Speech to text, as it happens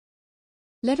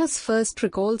Let us first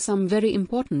recall some very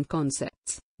important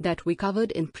concepts that we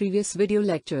covered in previous video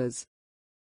lectures.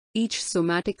 Each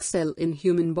somatic cell in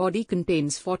human body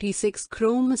contains 46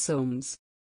 chromosomes.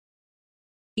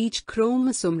 Each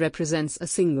chromosome represents a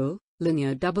single,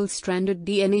 linear double-stranded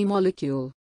DNA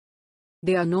molecule.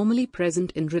 They are normally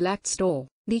present in relaxed or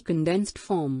decondensed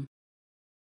form.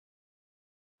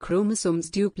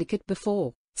 Chromosomes duplicate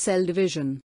before cell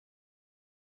division.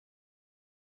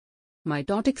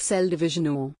 Mitotic cell division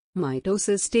or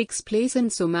mitosis takes place in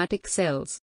somatic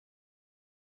cells.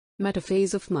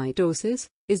 Metaphase of mitosis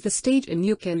is the stage in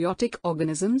eukaryotic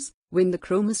organisms when the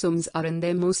chromosomes are in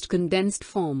their most condensed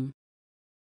form.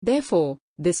 Therefore,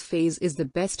 this phase is the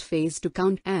best phase to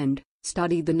count and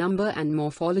study the number and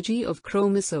morphology of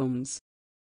chromosomes.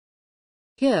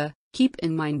 Here, keep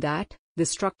in mind that the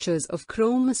structures of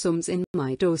chromosomes in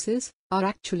mitosis are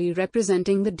actually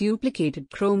representing the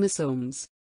duplicated chromosomes.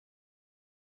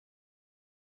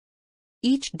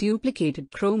 Each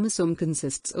duplicated chromosome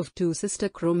consists of two sister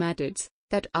chromatids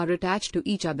that are attached to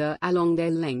each other along their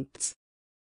lengths.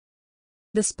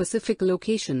 The specific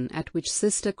location at which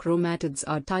sister chromatids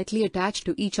are tightly attached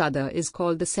to each other is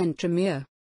called the centromere.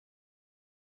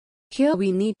 Here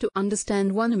we need to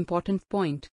understand one important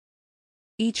point.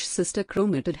 Each sister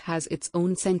chromatid has its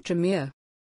own centromere.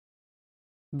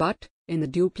 But, in the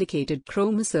duplicated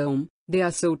chromosome, they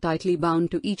are so tightly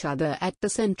bound to each other at the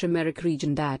centromeric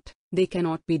region that they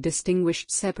cannot be distinguished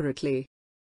separately.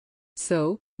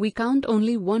 So, we count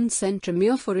only one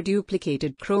centromere for a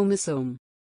duplicated chromosome.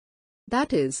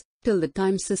 That is, till the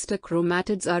time sister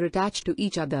chromatids are attached to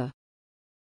each other.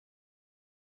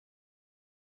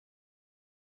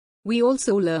 We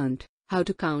also learned how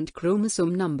to count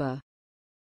chromosome number.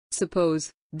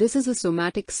 Suppose this is a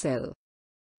somatic cell.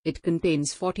 It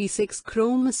contains 46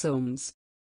 chromosomes.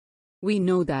 We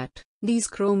know that these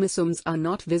chromosomes are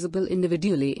not visible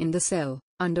individually in the cell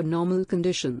under normal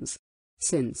conditions,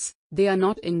 since they are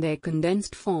not in their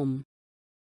condensed form.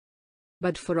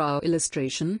 But for our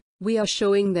illustration, we are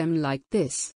showing them like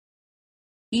this.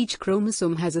 Each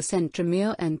chromosome has a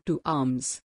centromere and two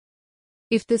arms.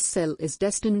 If this cell is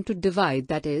destined to divide,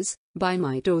 that is, by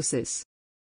mitosis,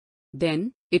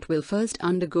 then it will first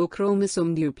undergo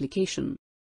chromosome duplication.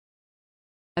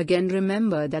 Again,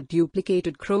 remember that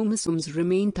duplicated chromosomes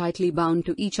remain tightly bound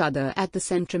to each other at the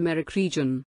centromeric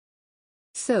region.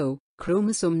 So,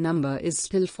 chromosome number is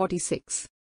still 46.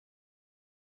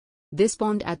 This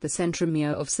bond at the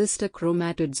centromere of sister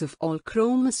chromatids of all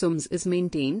chromosomes is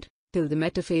maintained till the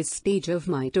metaphase stage of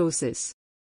mitosis.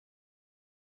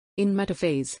 In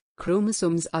metaphase,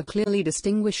 chromosomes are clearly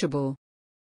distinguishable.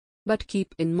 But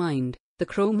keep in mind, the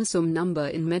chromosome number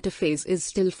in metaphase is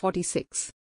still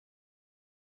 46.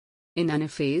 In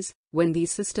anaphase, when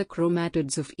these sister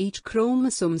chromatids of each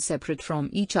chromosome separate from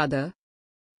each other,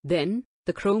 then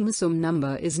the chromosome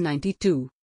number is 92.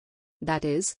 That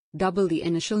is, double the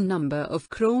initial number of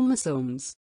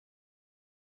chromosomes.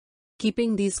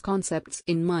 Keeping these concepts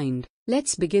in mind,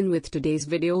 let's begin with today's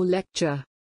video lecture.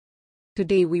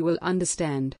 Today we will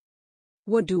understand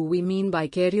what do we mean by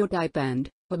karyotype and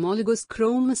homologous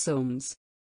chromosomes.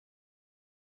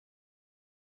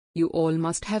 You all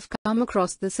must have come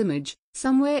across this image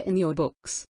somewhere in your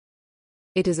books.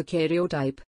 It is a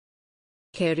karyotype.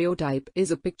 Karyotype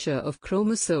is a picture of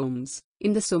chromosomes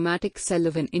in the somatic cell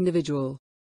of an individual.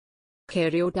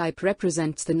 Karyotype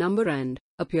represents the number and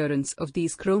appearance of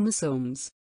these chromosomes.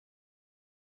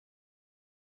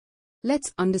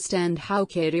 Let's understand how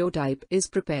karyotype is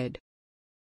prepared.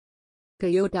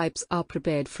 Karyotypes are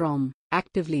prepared from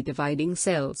actively dividing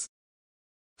cells.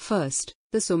 First,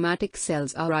 the somatic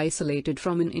cells are isolated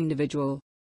from an individual.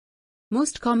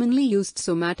 Most commonly used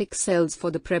somatic cells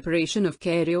for the preparation of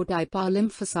karyotype are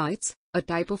lymphocytes, a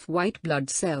type of white blood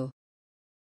cell.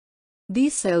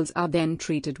 These cells are then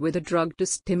treated with a drug to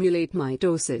stimulate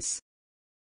mitosis.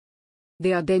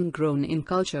 They are then grown in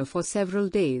culture for several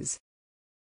days.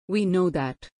 We know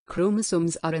that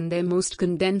chromosomes are in their most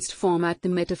condensed form at the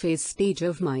metaphase stage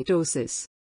of mitosis.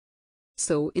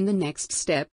 So in the next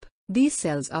step, these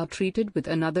cells are treated with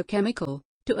another chemical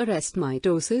to arrest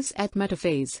mitosis at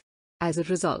metaphase. As a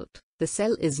result, the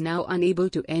cell is now unable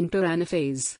to enter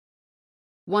anaphase.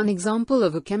 One example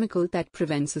of a chemical that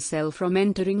prevents a cell from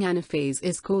entering anaphase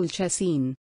is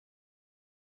colchicine.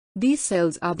 These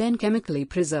cells are then chemically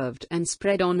preserved and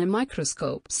spread on a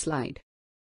microscope slide.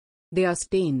 They are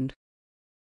stained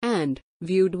and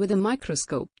viewed with a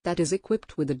microscope that is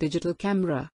equipped with a digital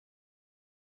camera.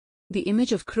 The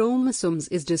image of chromosomes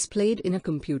is displayed in a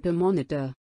computer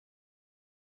monitor.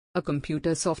 A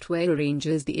computer software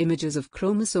arranges the images of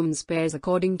chromosomes pairs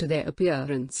according to their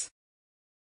appearance.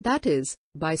 that is,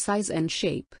 by size and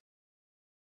shape.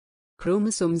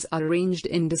 Chromosomes are arranged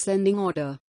in descending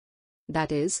order,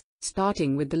 that is,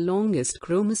 starting with the longest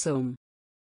chromosome.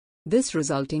 This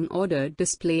resulting ordered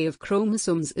display of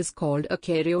chromosomes is called a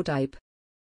karyotype.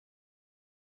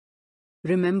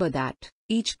 Remember that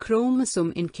each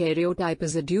chromosome in karyotype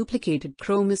is a duplicated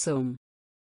chromosome.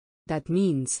 That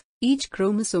means each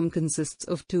chromosome consists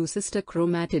of two sister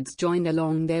chromatids joined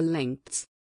along their lengths.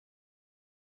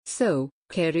 So,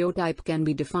 karyotype can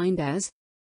be defined as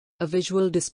a visual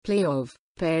display of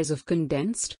pairs of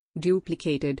condensed,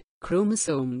 duplicated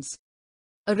chromosomes,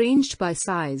 arranged by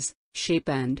size, shape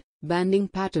and banding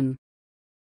pattern.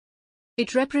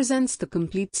 It represents the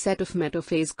complete set of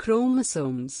metaphase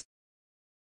chromosomes.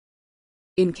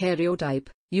 In karyotype,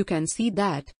 you can see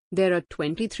that there are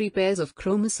 23 pairs of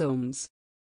chromosomes.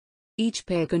 Each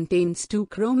pair contains two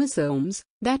chromosomes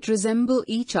that resemble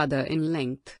each other in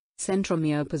length,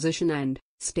 centromere position and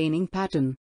staining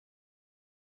pattern.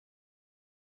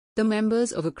 The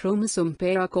members of a chromosome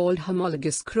pair are called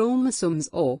homologous chromosomes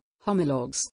or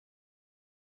homologs.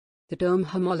 The term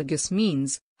homologous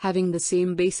means having the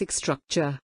same basic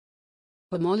structure.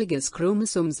 Homologous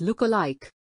chromosomes look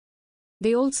alike.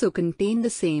 They also contain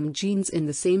the same genes in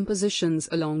the same positions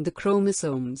along the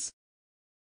chromosomes.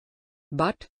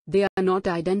 But they are not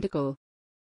identical.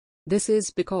 This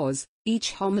is because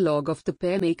each homolog of the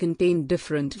pair may contain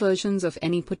different versions of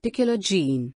any particular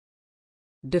gene.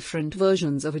 Different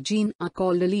versions of a gene are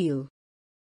called allele.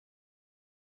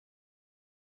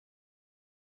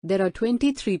 There are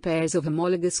 23 pairs of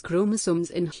homologous chromosomes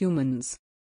in humans.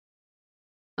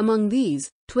 Among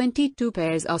these, 22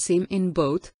 pairs are same in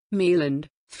both male and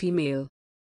female.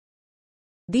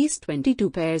 These 22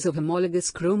 pairs of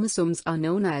homologous chromosomes are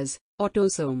known as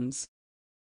autosomes.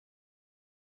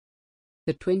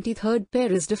 The 23rd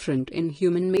pair is different in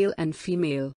human male and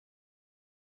female.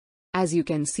 As you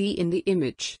can see in the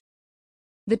image,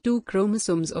 the two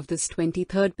chromosomes of this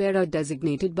 23rd pair are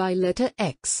designated by letter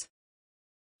X.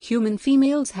 Human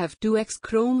females have two X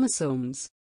chromosomes.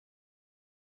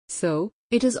 So,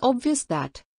 it is obvious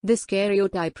that this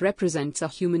karyotype represents a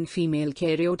human female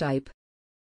karyotype.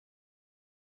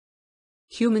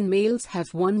 Human males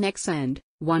have one X and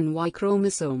one Y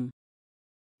chromosome.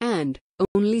 And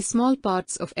only small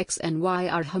parts of X and Y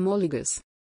are homologous.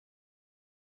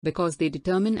 Because they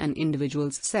determine an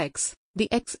individual's sex,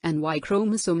 the X and Y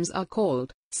chromosomes are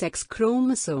called sex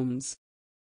chromosomes.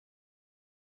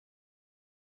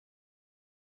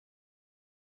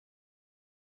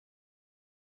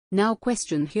 Now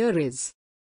question here is,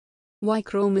 why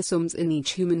chromosomes in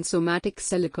each human somatic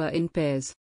cell occur in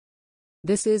pairs?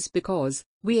 This is because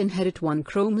we inherit one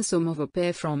chromosome of a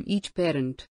pair from each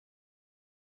parent.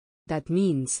 That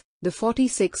means the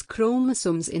 46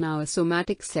 chromosomes in our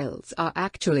somatic cells are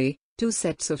actually two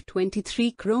sets of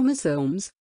 23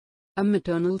 chromosomes, a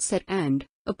maternal set and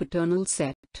a paternal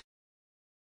set.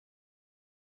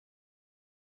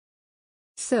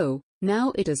 So,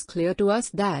 now it is clear to us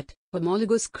that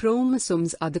homologous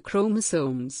chromosomes are the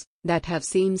chromosomes that have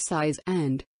same size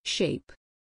and shape.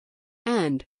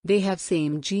 And they have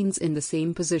same genes in the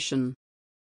same position.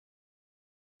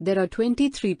 There are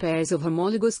 23 pairs of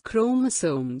homologous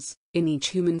chromosomes in each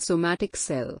human somatic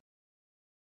cell.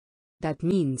 That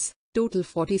means total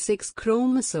 46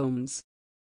 chromosomes.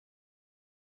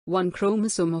 One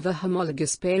chromosome of a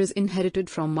homologous pair is inherited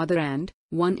from mother and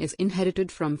one is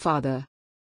inherited from father.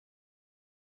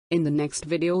 In the next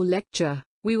video lecture,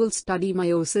 we will study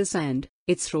meiosis and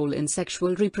its role in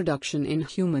sexual reproduction in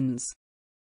humans.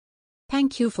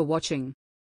 Thank you for watching.